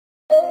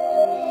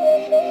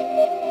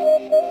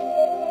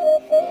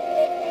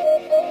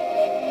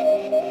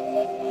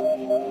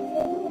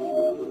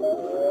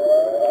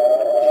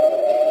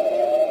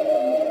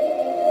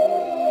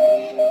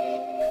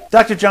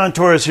Dr. John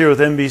Torres here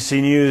with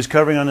NBC News,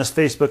 covering on this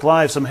Facebook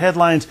Live some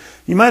headlines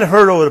you might have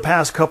heard over the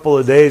past couple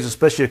of days,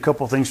 especially a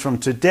couple of things from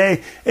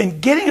today,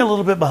 and getting a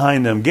little bit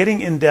behind them,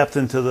 getting in depth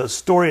into the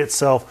story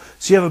itself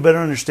so you have a better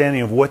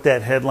understanding of what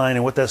that headline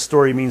and what that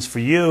story means for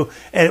you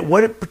and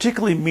what it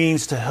particularly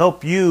means to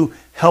help you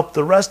help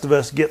the rest of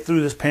us get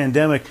through this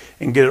pandemic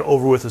and get it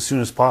over with as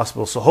soon as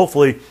possible. So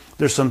hopefully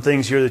there's some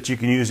things here that you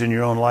can use in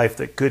your own life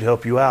that could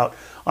help you out.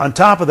 On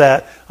top of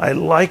that, I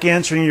like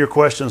answering your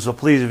questions, so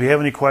please, if you have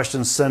any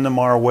questions, send them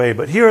our way.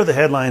 But here are the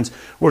headlines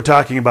we're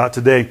talking about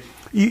today.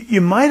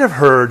 You might have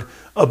heard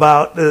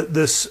about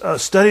this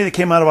study that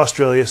came out of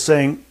Australia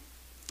saying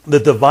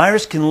that the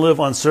virus can live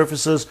on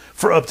surfaces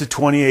for up to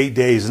 28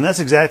 days. And that's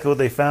exactly what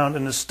they found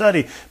in the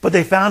study. But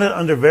they found it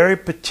under very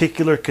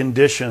particular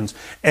conditions.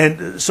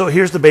 And so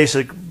here's the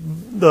basic,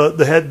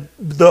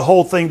 the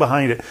whole thing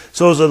behind it.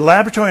 So it was a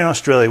laboratory in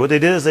Australia. What they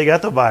did is they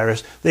got the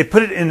virus, they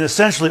put it in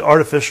essentially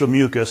artificial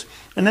mucus,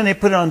 and then they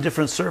put it on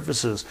different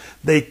surfaces.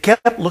 They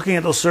kept looking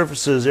at those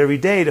surfaces every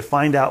day to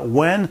find out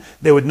when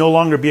they would no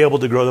longer be able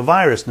to grow the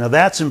virus. Now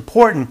that's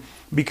important,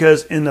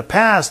 because in the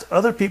past,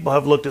 other people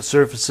have looked at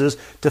surfaces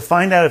to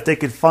find out if they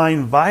could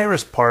find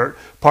virus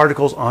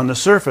particles on the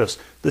surface.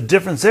 The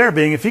difference there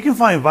being, if you can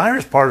find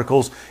virus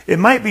particles, it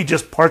might be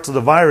just parts of the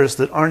virus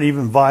that aren't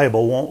even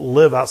viable, won't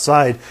live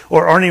outside,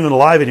 or aren't even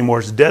alive anymore.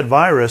 It's a dead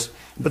virus,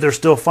 but they're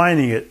still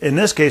finding it. In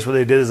this case, what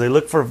they did is they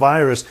looked for a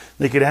virus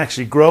that could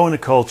actually grow in a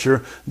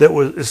culture that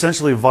was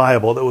essentially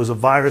viable, that was a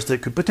virus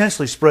that could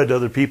potentially spread to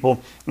other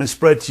people and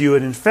spread to you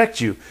and infect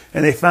you.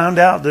 And they found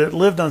out that it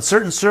lived on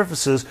certain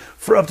surfaces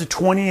for up to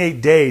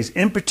 28 days.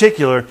 In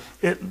particular,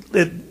 it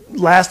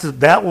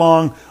lasted that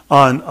long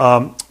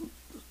on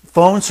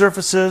phone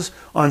surfaces,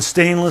 on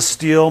stainless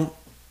steel,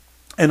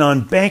 and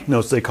on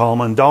banknotes, they call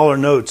them, on dollar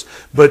notes.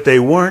 But they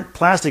weren't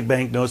plastic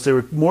banknotes. They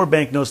were more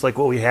banknotes like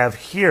what we have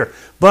here.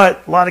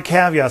 But a lot of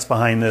caveats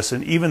behind this,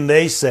 and even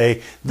they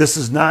say this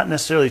does not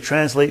necessarily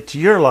translate to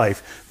your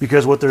life,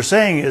 because what they're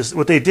saying is,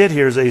 what they did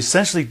here is they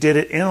essentially did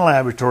it in a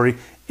laboratory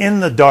in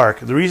the dark.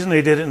 The reason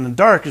they did it in the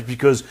dark is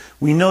because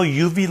we know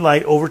UV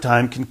light over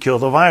time can kill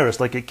the virus,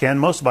 like it can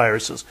most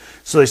viruses.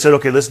 So they said,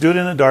 okay, let's do it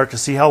in the dark to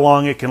see how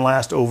long it can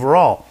last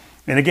overall.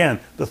 And again,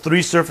 the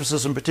three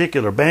surfaces in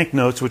particular,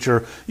 banknotes, which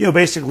are,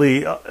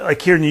 basically,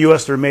 like here in the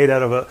U.S., they're made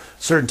out of a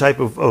certain type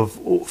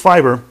of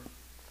fiber.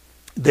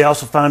 They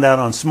also found out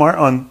on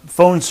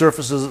phone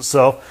surfaces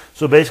itself,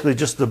 so basically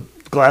just the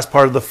glass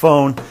part of the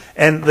phone,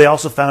 and they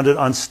also found it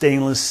on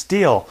stainless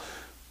steel.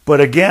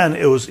 But again,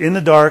 it was in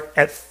the dark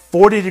at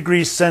 40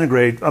 degrees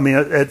centigrade,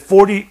 at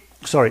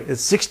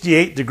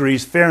 68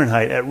 degrees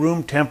Fahrenheit at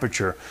room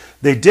temperature.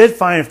 They did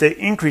find if they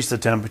increased the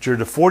temperature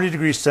to 40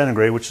 degrees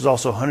centigrade, which is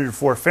also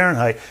 104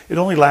 Fahrenheit, it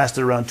only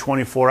lasted around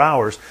 24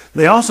 hours.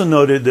 They also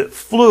noted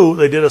that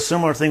they did a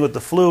similar thing with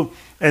the flu,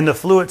 and the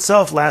flu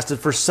itself lasted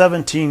for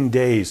 17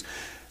 days.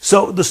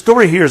 So the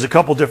story here is a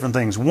couple different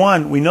things.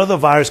 One, we know the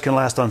virus can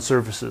last on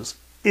surfaces.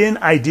 In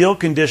ideal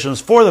conditions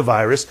for the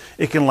virus,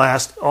 it can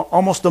last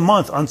almost a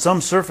month on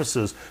some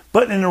surfaces,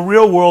 but in the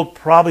real world,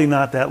 probably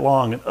not that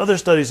long. And other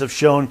studies have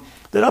shown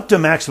that up to a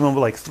maximum of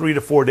like 3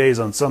 to 4 days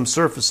on some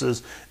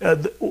surfaces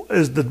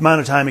is the amount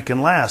of time it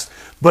can last.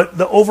 But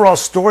the overall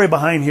story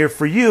behind here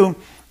for you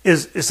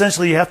is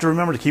essentially you have to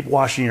remember to keep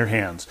washing your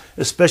hands,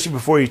 especially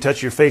before you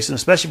touch your face and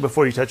especially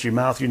before you touch your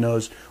mouth, your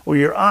nose, or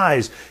your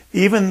eyes.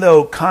 Even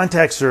though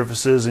contact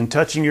surfaces and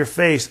touching your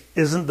face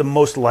isn't the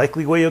most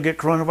likely way you'll get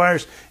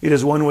coronavirus, it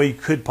is one way you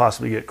could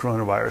possibly get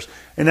coronavirus.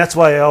 And that's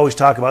why I always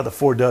talk about the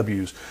 4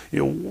 W's.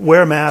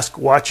 Wear a mask,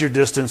 watch your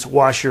distance,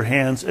 wash your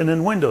hands, and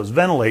then windows,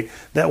 ventilate.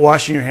 That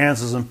washing your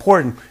hands is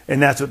important,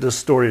 and that's what this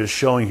story is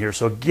showing here.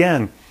 So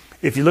again,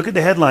 if you look at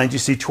the headlines, you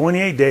see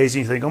 28 days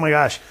and you think, oh my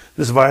gosh,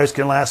 this virus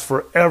can last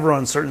forever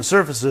on certain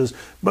surfaces.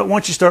 But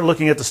once you start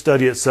looking at the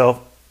study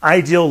itself,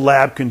 ideal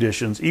lab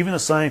conditions, even the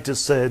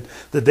scientists said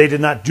that they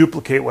did not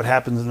duplicate what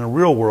happens in the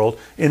real world.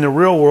 In the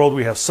real world,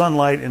 we have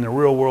sunlight. In the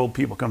real world,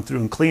 people come through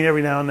and clean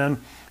every now and then.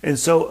 And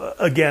so,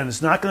 again,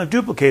 it's not going to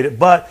duplicate it,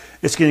 but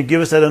it's going to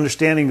give us that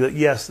understanding that,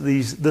 yes,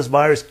 this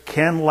virus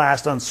can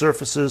last on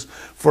surfaces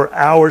for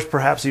hours,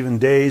 perhaps even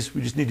days.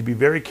 We just need to be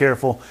very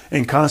careful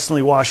and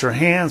constantly wash our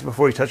hands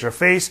before we touch our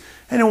face,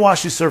 and then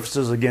wash these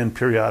surfaces again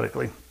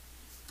periodically.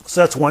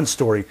 So that's one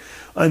story.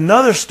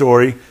 Another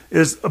story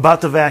is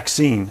about the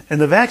vaccine. And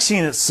the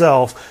vaccine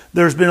itself,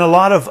 there's been a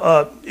lot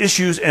of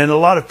issues and a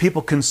lot of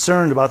people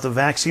concerned about the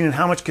vaccine and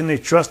how much can they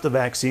trust the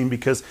vaccine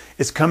because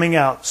it's coming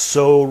out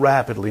so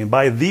rapidly. And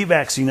by the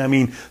vaccine, I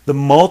mean the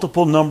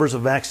multiple numbers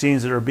of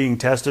vaccines that are being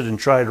tested and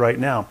tried right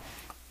now.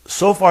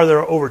 So far, there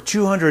are over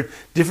 200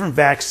 different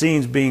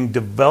vaccines being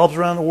developed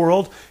around the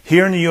world.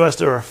 Here in the U.S.,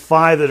 there are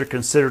 5 that are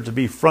considered to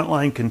be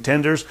frontline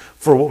contenders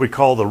for what we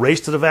call the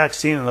race to the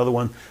vaccine. Another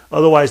one,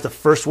 otherwise the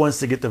first ones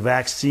to get the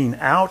vaccine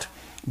out.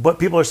 But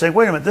people are saying,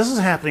 wait a minute, this is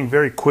happening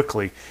very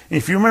quickly. And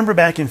if you remember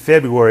back in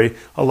February,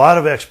 a lot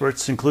of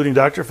experts, including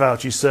Dr.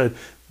 Fauci, said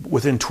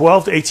within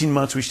 12 to 18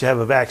 months we should have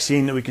a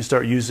vaccine that we can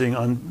start using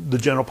on the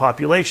general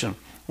population.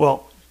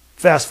 Well,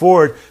 fast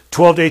forward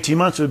 12 to 18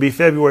 months, it would be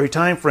February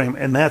timeframe,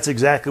 and that's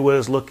exactly what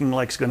it's looking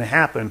like is going to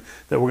happen,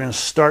 that we're going to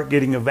start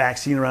getting a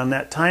vaccine around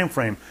that time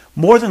frame.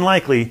 More than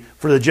likely,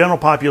 for the general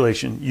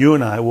population, you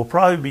and I will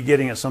probably be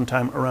getting it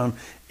sometime around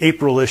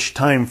April-ish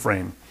time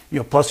frame,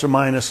 plus or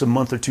minus a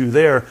month or two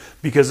there,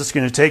 because it's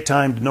going to take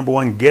time to, number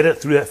one, get it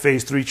through that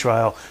phase 3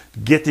 trial,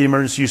 get the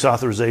emergency use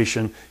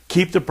authorization,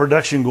 keep the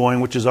production going,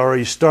 which has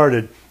already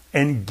started,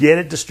 and get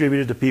it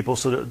distributed to people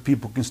so that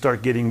people can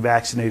start getting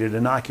vaccinated,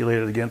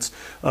 inoculated against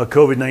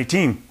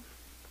COVID-19.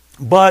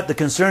 But the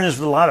concern is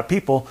with a lot of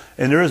people,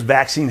 and there is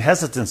vaccine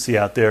hesitancy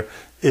out there,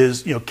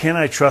 is, can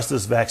I trust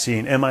this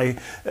vaccine?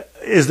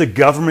 Is the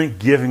government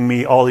giving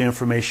me all the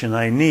information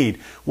I need?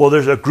 Well,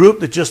 there's a group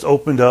that just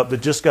opened up,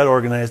 that just got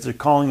organized. They're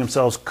calling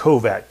themselves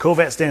COVAT.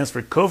 COVAT stands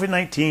for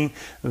COVID-19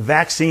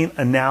 Vaccine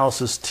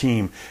Analysis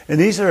Team. And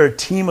these are a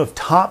team of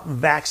top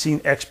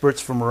vaccine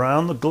experts from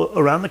around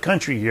the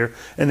country here,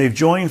 and they've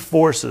joined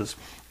forces.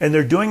 And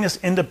they're doing this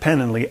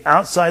independently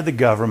outside the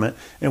government.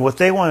 And what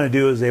they want to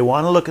do is they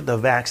want to look at the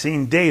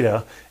vaccine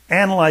data,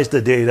 analyze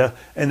the data,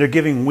 and they're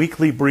giving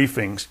weekly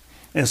briefings.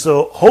 And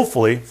so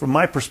hopefully, from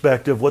my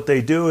perspective, what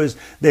they do is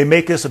they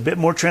make this a bit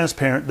more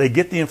transparent. They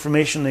get the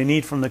information they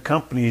need from the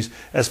companies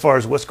as far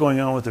as what's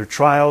going on with their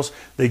trials.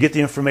 They get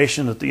the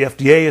information that the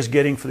FDA is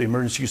getting for the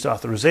emergency use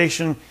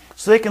authorization.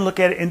 So they can look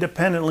at it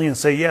independently and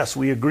say, yes,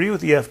 we agree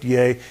with the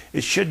FDA.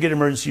 It should get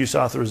emergency use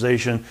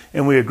authorization,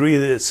 and we agree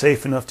that it's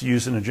safe enough to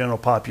use in the general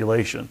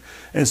population.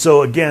 And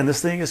so again,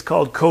 this thing is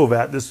called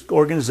COVAT, this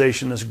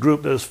organization, this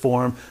group that is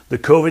formed, the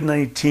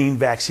COVID-19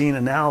 Vaccine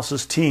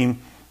Analysis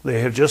Team.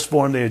 They have just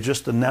formed, they have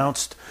just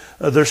announced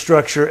their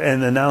structure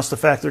and announced the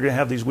fact they're going to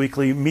have these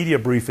weekly media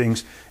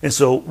briefings. And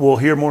so we'll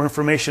hear more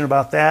information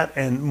about that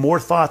and more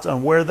thoughts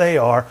on where they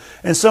are.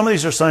 And some of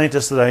these are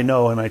scientists that I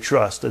know and I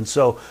trust. And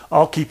so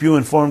I'll keep you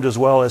informed as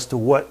well as to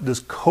what this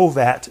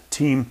COVAT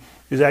team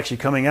is actually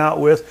coming out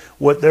with,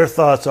 what their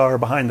thoughts are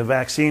behind the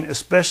vaccine,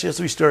 especially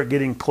as we start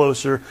getting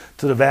closer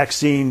to the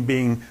vaccine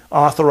being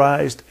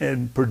authorized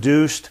and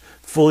produced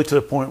fully to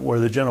the point where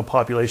the general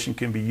population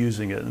can be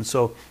using it. And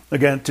so,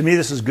 again, to me,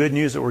 this is good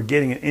news that we're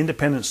getting an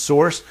independent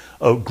source,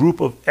 a group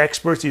of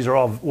experts. These are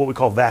all what we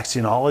call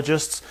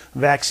vaccinologists,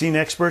 vaccine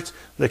experts,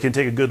 that can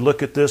take a good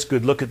look at this,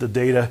 good look at the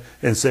data,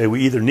 and say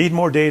we either need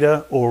more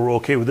data or we're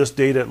okay with this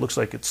data. It looks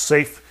like it's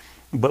safe,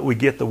 but we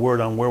get the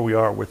word on where we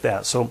are with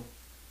that. So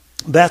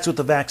that's with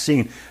the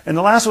vaccine. And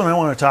the last one I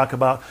want to talk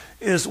about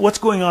is what's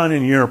going on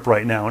in Europe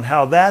right now and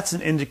how that's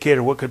an indicator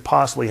of what could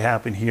possibly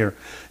happen here.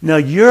 Now,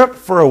 Europe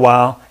for a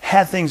while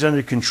had things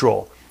under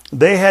control.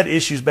 They had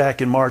issues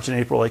back in March and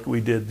April like we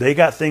did. They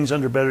got things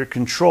under better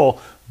control,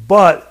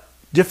 but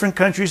different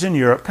countries in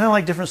Europe, kind of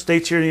like different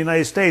states here in the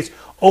United States,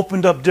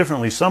 opened up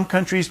differently. Some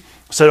countries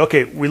said,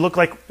 okay, it looks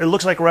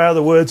like we're out of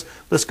the woods.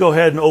 Let's go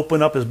ahead and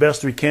open up as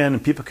best we can,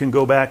 and people can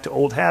go back to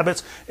old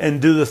habits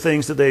and do the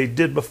things that they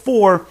did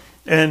before,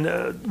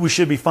 and we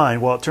should be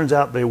fine. Well, it turns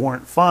out they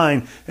weren't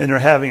fine, and they're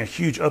having a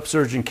huge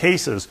upsurge in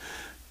cases.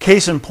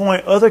 Case in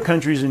point, other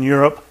countries in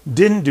Europe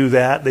didn't do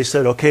that. They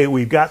said, okay,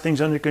 we've got things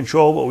under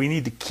control, but we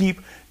need to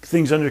keep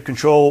things under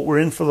control. We're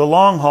in for the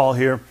long haul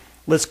here.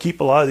 Let's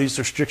keep a lot of these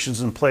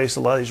restrictions in place,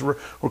 a lot of these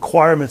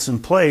requirements in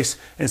place,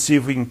 and see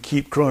if we can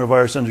keep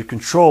coronavirus under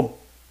control.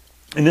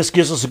 And this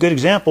gives us a good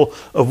example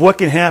of what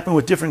can happen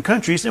with different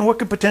countries and what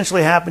could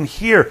potentially happen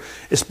here,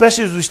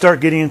 especially as we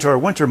start getting into our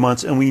winter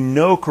months and we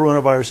know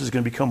coronavirus is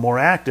going to become more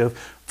active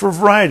for a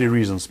variety of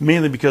reasons,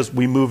 mainly because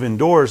we move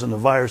indoors and the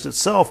virus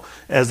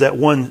itself, as that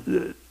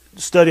one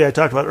study I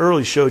talked about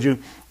earlier showed you,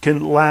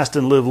 can last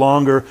and live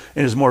longer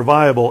and is more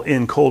viable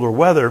in colder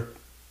weather.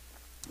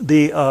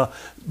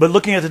 But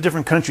looking at the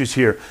different countries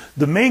here,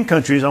 the main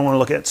countries I want to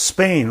look at,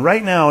 Spain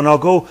right now, and I'll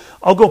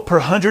go per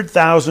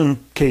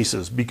 100,000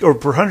 cases or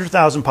per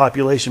 100,000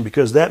 population,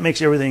 because that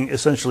makes everything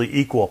essentially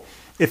equal.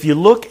 If you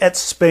look at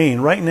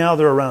Spain right now,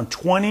 they're around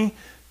 20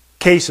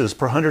 cases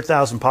per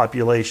 100,000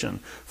 population.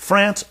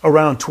 France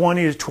around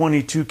 20 to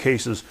 22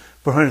 cases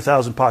per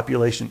 100,000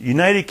 population.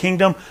 United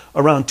Kingdom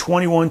around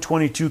 21,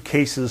 22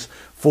 cases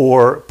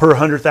per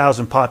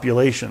 100,000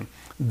 population.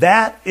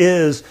 That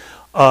is.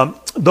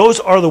 Those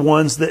are the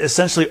ones that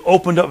essentially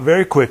opened up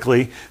very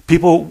quickly.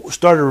 People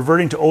started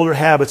reverting to older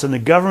habits, and the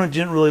government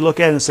didn't really look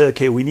at it and say,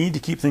 okay, we need to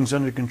keep things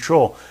under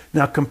control.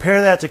 Now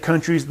compare that to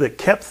countries that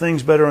kept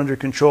things better under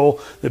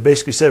control, that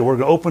basically said we're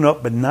going to open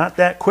up, but not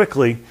that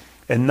quickly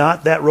and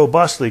not that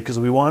robustly, because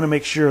we want to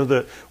make sure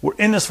that we're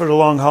in this for the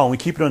long haul and we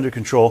keep it under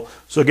control.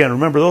 So again,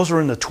 remember, those are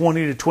in the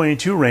 20 to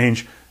 22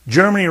 range.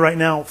 Germany right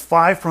now,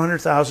 5 per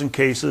 100,000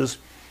 cases.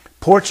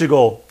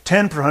 Portugal,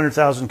 10 per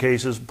 100,000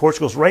 cases.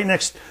 Portugal's right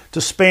next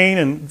to Spain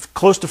and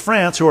close to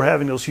France, who are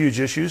having those huge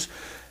issues.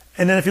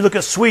 And then if you look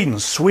at Sweden,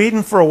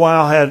 Sweden for a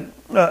while had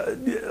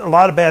a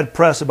lot of bad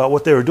press about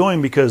what they were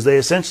doing, because they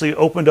essentially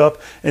opened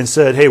up and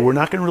said, hey, we're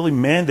not going to really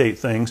mandate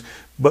things,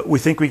 but we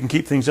think we can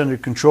keep things under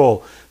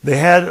control. They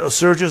had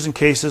surges in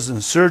cases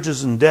and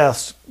surges in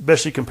deaths,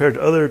 especially compared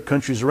to other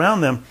countries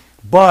around them,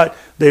 but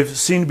they've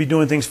seemed to be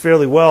doing things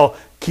fairly well,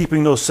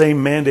 keeping those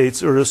same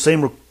mandates or the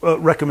same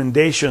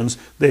recommendations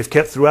they've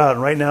kept throughout.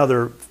 And right now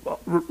they're a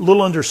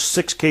little under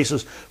 6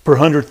 cases per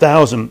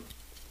 100,000.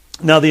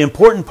 Now, the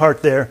important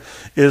part there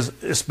is,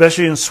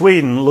 especially in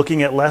Sweden,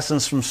 looking at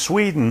lessons from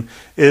Sweden,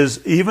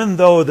 is even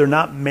though they're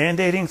not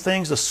mandating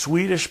things, the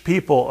Swedish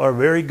people are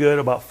very good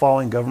about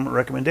following government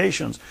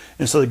recommendations.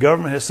 And so the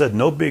government has said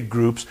no big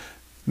groups,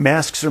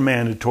 masks are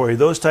mandatory,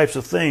 those types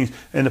of things,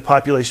 and the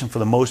population for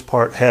the most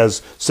part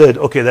has said,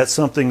 okay, that's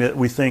something that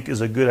we think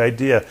is a good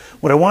idea.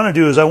 What I want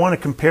to do is I want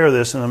to compare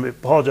this, and I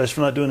apologize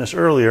for not doing this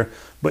earlier,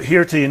 but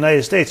here to the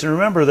United States. And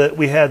remember that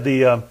we had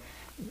the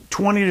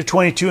 20 to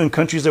 22 in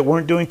countries that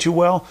weren't doing too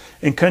well.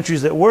 In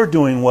countries that were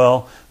doing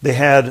well, they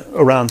had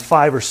around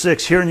 5 or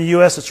 6. Here in the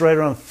U.S., it's right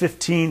around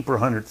 15 per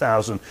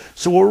 100,000.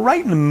 So we're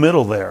right in the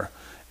middle there.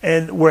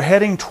 And we're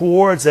heading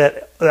towards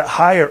that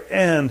higher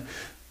end.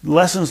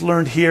 Lessons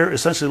learned here,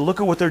 essentially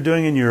look at what they're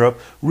doing in Europe,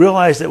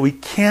 realize that we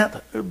can't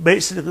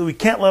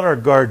let our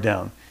guard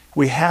down.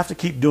 We have to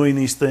keep doing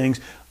these things.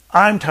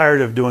 I'm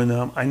tired of doing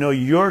them. I know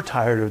you're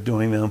tired of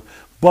doing them,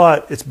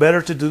 but it's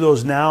better to do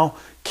those now.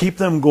 Keep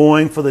them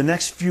going for the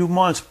next few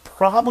months,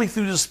 probably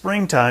through the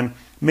springtime,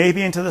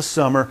 maybe into the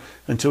summer,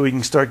 until we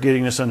can start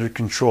getting this under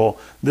control.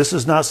 This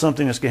is not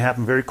something that's going to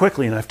happen very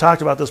quickly, and I've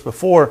talked about this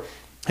before.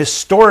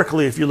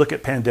 Historically, if you look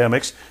at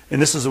pandemics,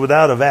 and this is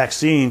without a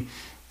vaccine,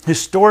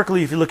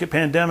 historically, if you look at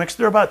pandemics,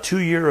 they're about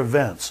 2-year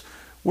events.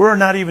 We're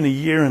not even a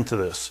year into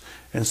this,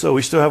 and so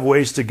we still have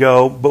ways to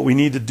go, but we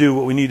need to do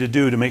what we need to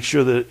do to make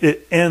sure that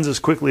it ends as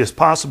quickly as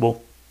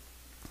possible,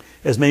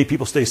 as many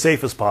people stay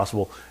safe as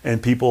possible,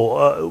 and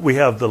we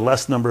have the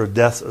less number of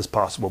deaths as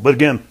possible. But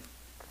again,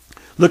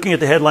 looking at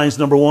the headlines,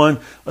 number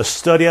one, a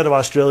study out of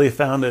Australia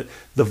found that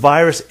the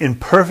virus in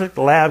perfect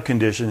lab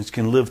conditions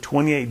can live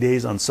 28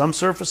 days on some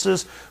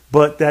surfaces,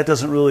 but that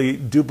doesn't really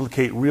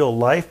duplicate real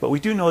life. But we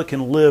do know it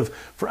can live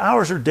for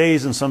hours or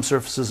days in some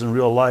surfaces in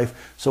real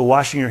life, so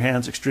washing your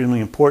hands is extremely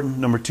important.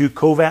 Number two,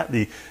 COVAT,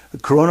 the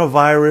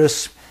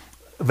coronavirus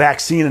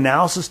vaccine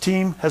analysis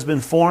team, has been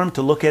formed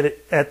to look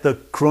at the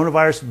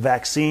coronavirus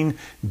vaccine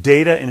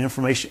data and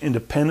information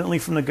independently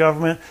from the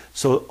government.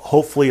 So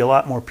hopefully a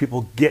lot more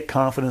people get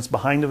confidence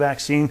behind the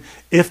vaccine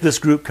if this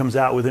group comes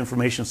out with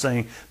information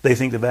saying they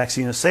think the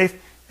vaccine is safe.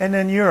 And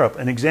then Europe,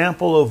 an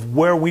example of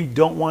where we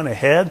don't want to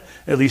head,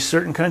 at least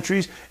certain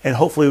countries, and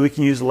hopefully we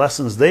can use the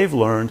lessons they've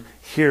learned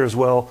here as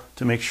well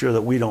to make sure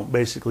that we don't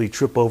basically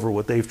trip over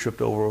what they've tripped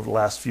over the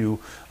last few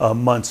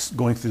months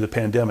going through the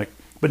pandemic.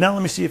 But now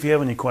let me see if you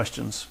have any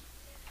questions.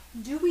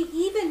 Do we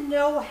even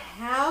know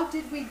how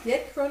did we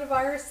get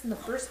coronavirus in the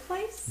first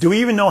place? Do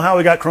we even know how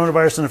we got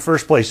coronavirus in the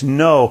first place?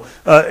 No.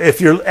 If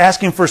you're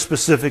asking for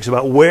specifics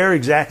about where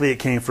exactly it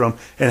came from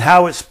and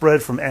how it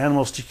spread from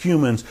animals to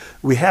humans,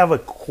 we have a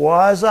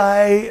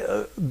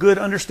quasi-good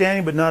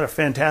understanding, but not a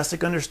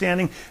fantastic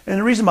understanding. And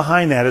the reason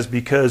behind that is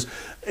because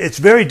it's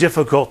very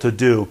difficult to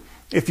do.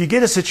 If you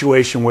get a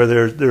situation where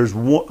there's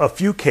a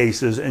few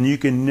cases and you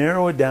can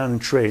narrow it down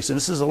and trace, and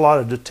this is a lot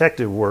of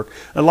detective work,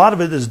 a lot of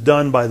it is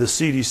done by the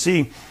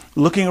CDC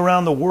looking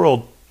around the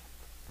world,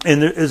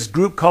 and there is a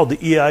group called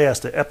the EIS,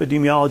 the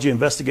Epidemiology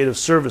Investigative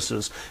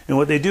Services, and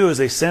what they do is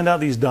they send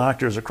out these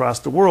doctors across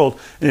the world,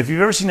 and if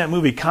you've ever seen that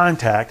movie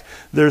Contact,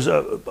 there's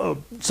a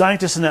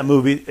scientist in that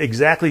movie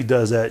exactly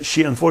does that.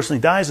 She unfortunately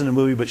dies in the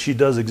movie, but she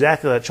does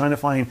exactly that, trying to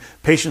find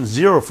patient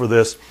zero for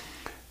this.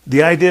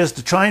 The idea is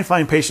to try and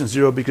find patient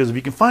zero, because if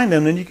you can find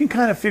them, then you can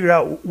kind of figure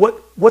out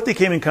what they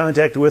came in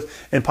contact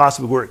with and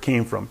possibly where it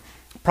came from.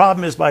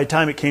 Problem is, by the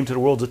time it came to the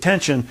world's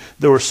attention,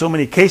 there were so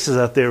many cases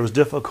out there, it was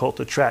difficult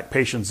to track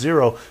patient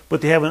zero,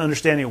 but they have an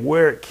understanding of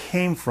where it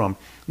came from.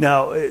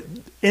 Now,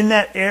 in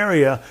that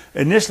area,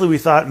 initially we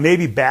thought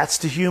maybe bats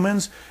to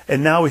humans,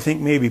 and now we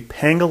think maybe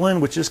pangolin,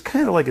 which is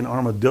kind of like an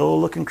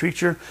armadillo-looking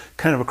creature,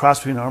 kind of a cross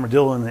between an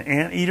armadillo and an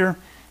anteater,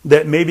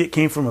 that maybe it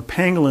came from a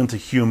pangolin to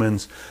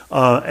humans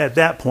at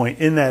that point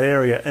in that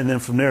area, and then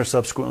from there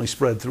subsequently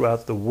spread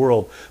throughout the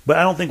world. But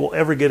I don't think we'll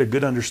ever get a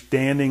good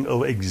understanding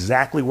of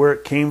exactly where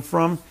it came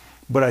from,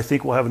 but I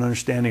think we'll have an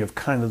understanding of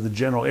kind of the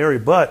general area.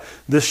 But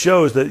this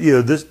shows that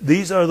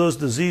these are those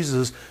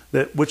diseases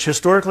which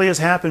historically has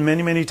happened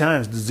many, many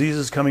times,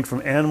 diseases coming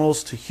from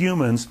animals to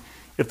humans.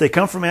 If they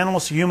come from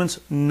animals to humans,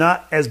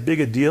 not as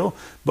big a deal,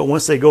 but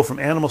once they go from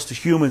animals to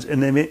humans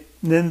and they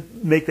then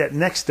make that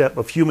next step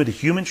of human to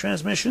human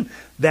transmission,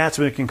 that's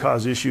when it can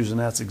cause issues, and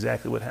that's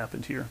exactly what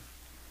happened here.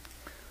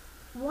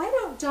 Why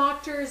don't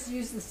doctors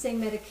use the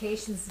same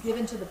medications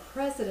given to the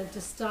president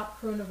to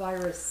stop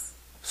coronavirus?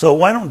 So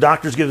why don't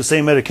doctors give the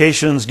same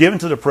medications given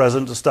to the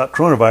president to stop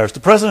coronavirus?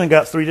 The president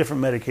got 3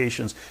 different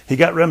medications. He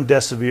got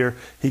remdesivir,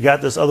 he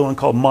got this other one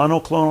called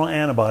monoclonal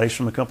antibodies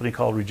from a company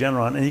called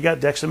Regeneron, and he got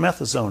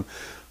dexamethasone.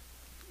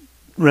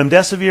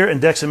 Remdesivir and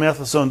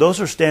dexamethasone,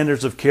 those are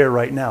standards of care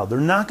right now.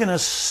 They're not going to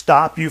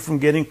stop you from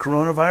getting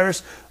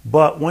coronavirus,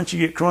 but once you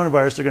get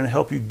coronavirus, they're going to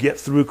help you get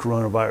through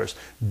coronavirus.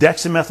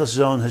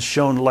 Dexamethasone has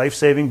shown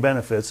life-saving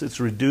benefits. It's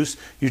reduced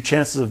your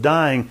chances of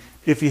dying,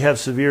 if you have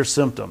severe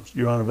symptoms,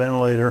 you're on a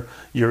ventilator,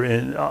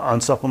 you're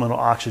on supplemental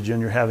oxygen,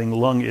 you're having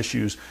lung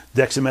issues,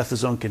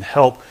 dexamethasone can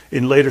help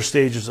in later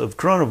stages of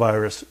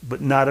coronavirus,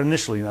 but not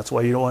initially. And that's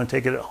why you don't want to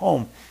take it at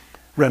home.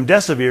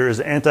 Remdesivir is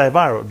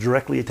antiviral,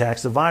 directly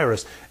attacks the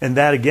virus. And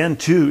that, again,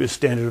 too, is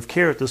standard of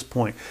care at this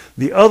point.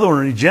 The other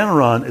one,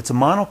 Regeneron, it's a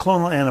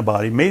monoclonal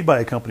antibody made by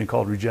a company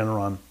called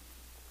Regeneron.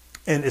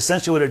 And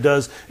essentially what it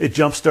does, it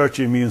jumpstarts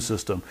your immune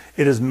system.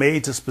 It is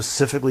made to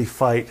specifically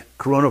fight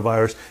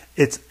coronavirus.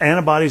 It's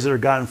antibodies that are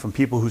gotten from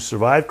people who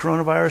survived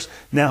coronavirus,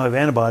 now have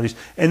antibodies,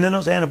 and then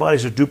those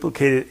antibodies are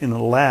duplicated in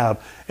a lab,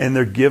 and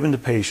they're given to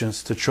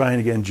patients to try and,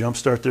 again,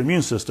 jumpstart their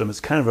immune system. It's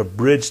kind of a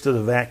bridge to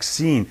the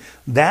vaccine.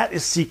 That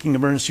is seeking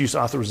emergency use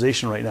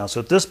authorization right now. So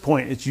at this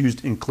point, it's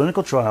used in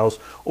clinical trials,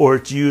 or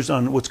it's used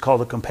on what's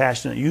called a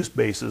compassionate use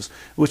basis,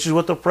 which is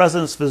what the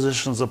president's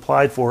physicians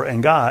applied for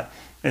and got.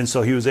 And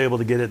so he was able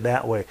to get it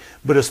that way.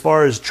 But as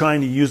far as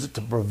trying to use it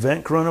to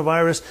prevent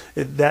coronavirus,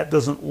 that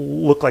doesn't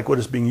look like what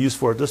it's being used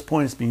for. At this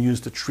point, it's being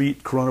used to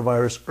treat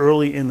coronavirus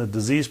early in the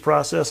disease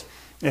process.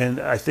 And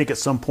I think at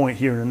some point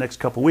here in the next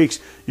couple of weeks,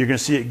 you're going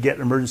to see it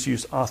get emergency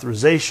use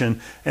authorization.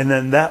 And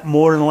then that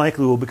more than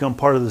likely will become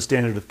part of the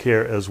standard of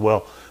care as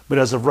well. But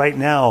as of right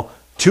now,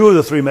 2 of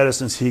the 3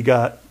 medicines he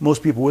got,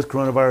 most people with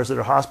coronavirus that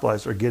are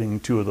hospitalized are getting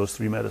 2 of those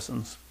 3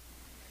 medicines.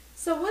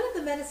 So one of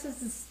the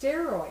medicines is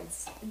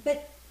steroids.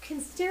 But can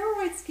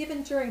steroids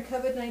given during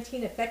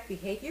COVID-19 affect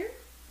behavior?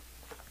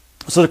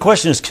 So the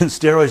question is, can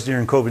steroids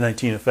during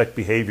COVID-19 affect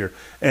behavior?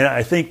 And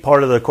I think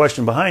part of the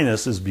question behind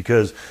this is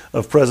because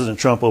of President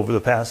Trump over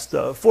the past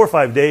 4 or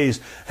 5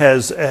 days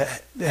has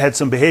had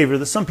some behavior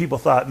that some people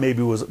thought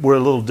maybe were a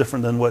little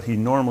different than what he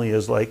normally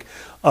is like.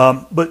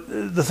 But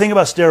the thing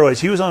about steroids,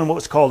 he was on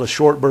what's called a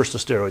short burst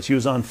of steroids. He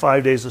was on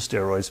 5 days of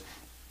steroids.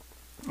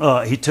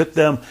 He took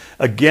them,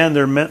 again,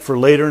 they're meant for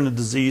later in the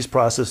disease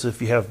process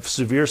if you have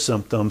severe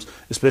symptoms,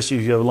 especially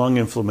if you have lung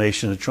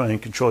inflammation, to try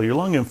and control your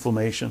lung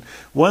inflammation.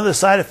 One of the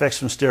side effects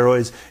from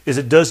steroids is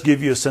it does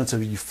give you a sense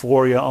of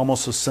euphoria,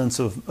 almost a sense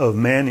of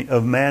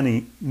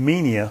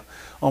mania,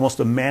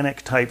 almost a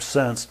manic type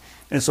sense.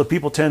 And so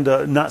people tend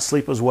to not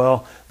sleep as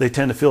well. They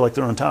tend to feel like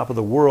they're on top of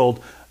the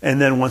world. And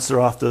then once they're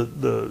off the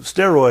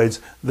steroids,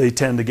 they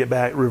tend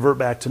to revert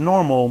back to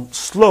normal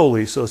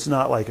slowly. So it's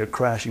not like a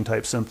crashing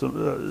type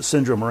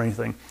syndrome or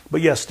anything.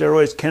 But yes,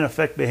 steroids can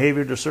affect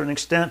behavior to a certain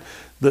extent.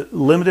 The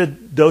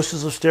limited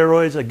doses of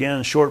steroids,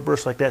 again, short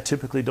bursts like that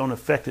typically don't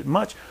affect it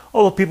much.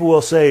 Although people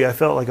will say, I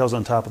felt like I was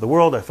on top of the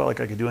world. I felt like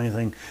I could do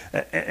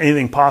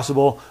anything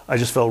possible. I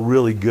just felt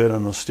really good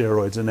on those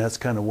steroids. And that's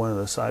kind of one of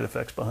the side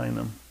effects behind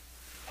them.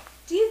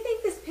 Do you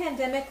think this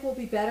pandemic will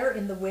be better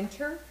in the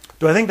winter?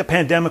 Do I think the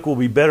pandemic will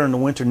be better in the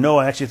winter? No,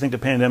 I actually think the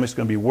pandemic is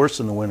going to be worse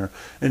in the winter.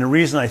 And the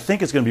reason I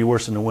think it's going to be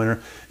worse in the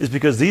winter is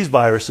because these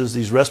viruses,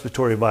 these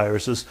respiratory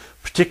viruses,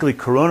 particularly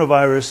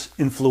coronavirus,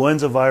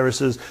 influenza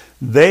viruses,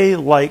 they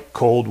like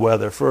cold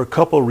weather for a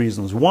couple of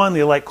reasons. One,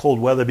 they like cold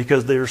weather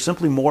because they are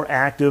simply more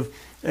active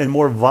and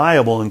more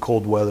viable in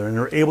cold weather, and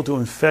they're able to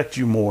infect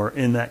you more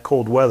in that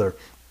cold weather.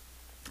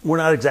 We're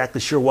not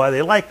exactly sure why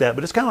they like that,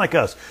 but it's kind of like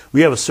us.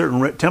 We have a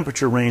certain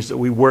temperature range that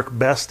we work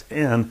best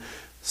in.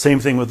 Same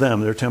thing with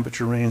them. Their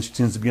temperature range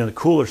tends to be on the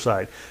cooler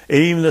side. And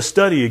even the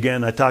study,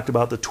 again, I talked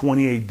about the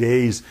 28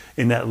 days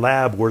in that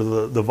lab where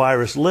the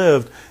virus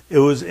lived. It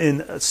was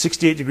in a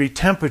 68-degree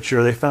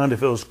temperature. They found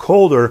if it was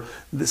colder,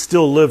 it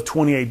still lived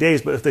 28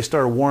 days. But if they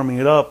started warming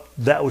it up,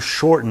 that was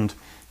shortened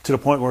to the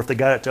point where if they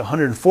got it to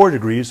 104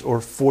 degrees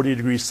or 40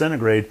 degrees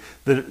centigrade,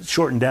 that it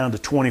shortened down to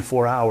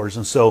 24 hours.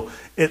 And so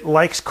it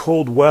likes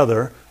cold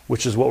weather,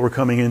 which is what we're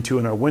coming into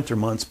in our winter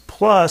months,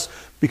 plus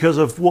because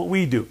of what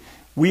we do.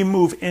 We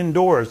move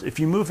indoors. If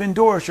you move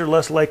indoors, you're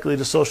less likely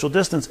to social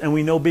distance. And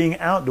we know being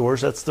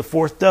outdoors, that's the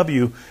 4th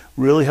W,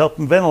 really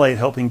helping ventilate,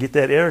 helping get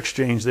that air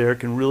exchange there,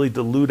 can really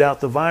dilute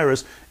out the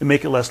virus and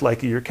make it less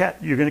likely you're going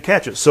to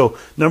catch it. So,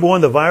 number one,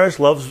 the virus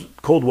loves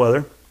cold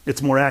weather.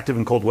 It's more active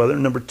in cold weather.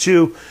 Number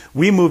two,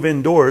 we move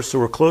indoors, so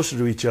we're closer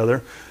to each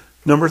other.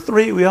 Number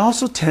three, we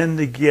also tend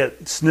to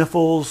get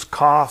sniffles,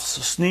 coughs,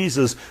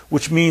 sneezes,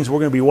 which means we're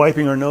going to be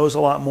wiping our nose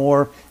a lot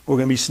more. We're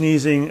going to be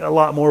sneezing a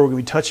lot more. We're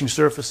going to be touching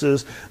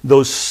surfaces.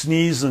 Those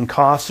sneezes and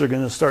coughs are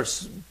going to start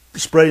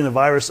spreading the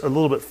virus a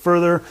little bit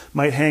further,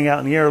 might hang out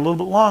in the air a little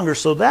bit longer.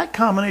 So that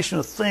combination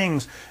of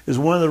things is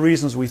one of the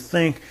reasons we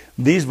think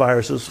these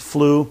viruses,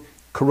 flu,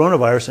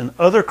 coronavirus, and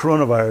other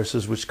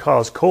coronaviruses which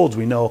cause colds,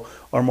 we know,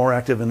 are more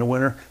active in the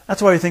winter.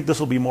 That's why I think this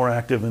will be more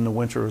active in the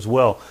winter as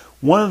well.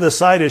 One of the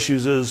side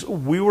issues is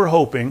we were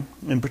hoping,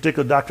 in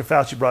particular Dr.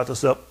 Fauci brought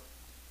this up,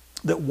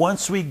 that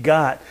once we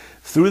got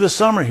through the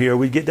summer here,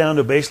 we'd get down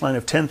to a baseline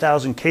of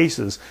 10,000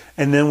 cases,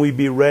 and then we'd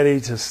be ready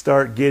to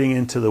start getting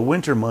into the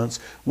winter months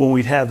when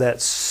we'd have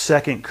that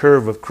second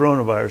curve of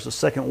coronavirus, the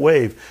second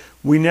wave.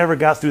 We never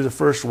got through the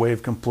first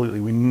wave completely.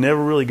 We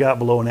never really got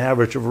below an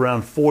average of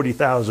around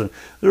 40,000.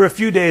 There were a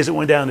few days that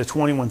went down to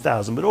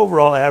 21,000, but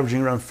overall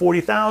averaging around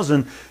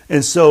 40,000.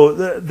 And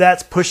so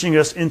that's pushing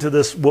us into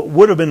this, what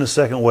would have been the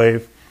second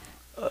wave,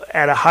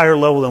 at a higher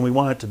level than we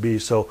want it to be.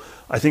 So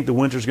I think the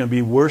winter is going to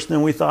be worse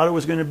than we thought it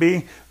was going to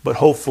be, but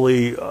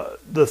hopefully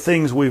the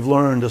things we've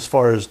learned as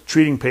far as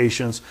treating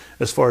patients,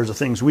 as far as the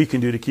things we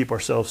can do to keep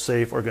ourselves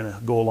safe, are going to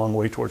go a long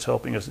way towards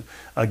helping us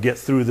get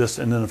through this.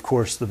 And then, of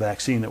course, the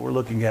vaccine that we're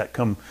looking at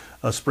come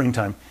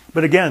springtime.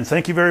 But again,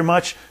 thank you very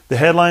much. The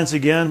headlines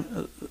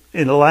again,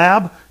 in the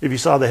lab, if you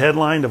saw the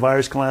headline, the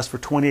virus can last for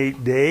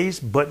 28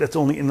 days, but that's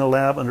only in the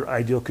lab under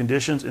ideal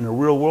conditions. In the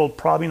real world,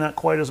 probably not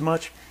quite as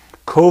much.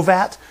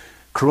 COVAT,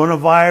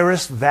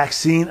 Coronavirus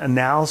Vaccine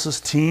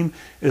Analysis Team,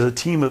 is a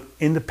team of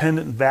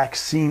independent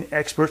vaccine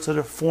experts that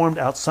are formed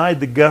outside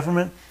the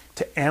government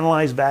to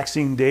analyze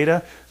vaccine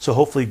data. So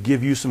hopefully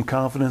give you some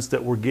confidence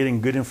that we're getting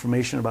good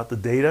information about the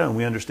data and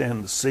we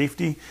understand the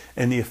safety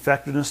and the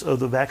effectiveness of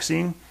the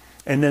vaccine.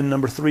 And then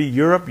number 3,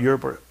 Europe.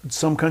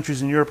 Some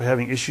countries in Europe are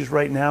having issues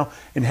right now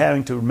in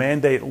having to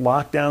mandate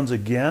lockdowns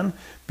again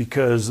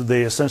because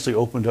they essentially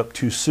opened up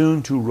too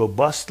soon, too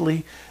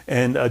robustly,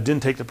 and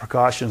didn't take the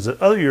precautions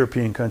that other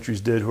European countries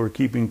did who are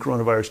keeping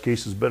coronavirus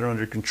cases better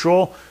under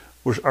control.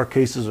 Our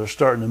cases are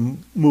starting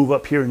to move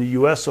up here in the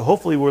U.S., so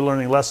hopefully we're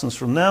learning lessons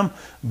from them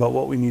about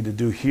what we need to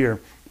do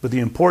here. But the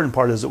important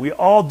part is that we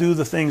all do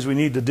the things we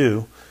need to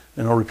do.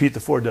 And I'll repeat the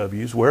 4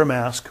 W's. Wear a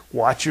mask,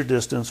 watch your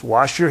distance,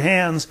 wash your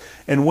hands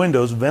and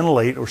windows,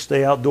 ventilate or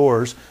stay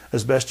outdoors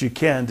as best you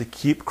can to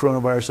keep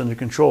coronavirus under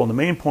control. And the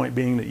main point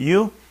being that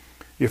you,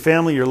 your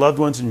family, your loved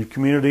ones, and your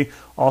community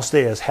all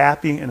stay as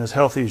happy and as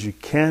healthy as you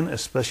can,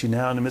 especially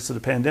now in the midst of the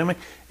pandemic.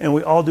 And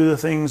we all do the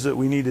things that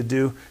we need to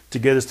do to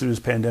get us through this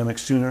pandemic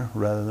sooner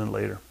rather than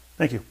later.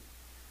 Thank you.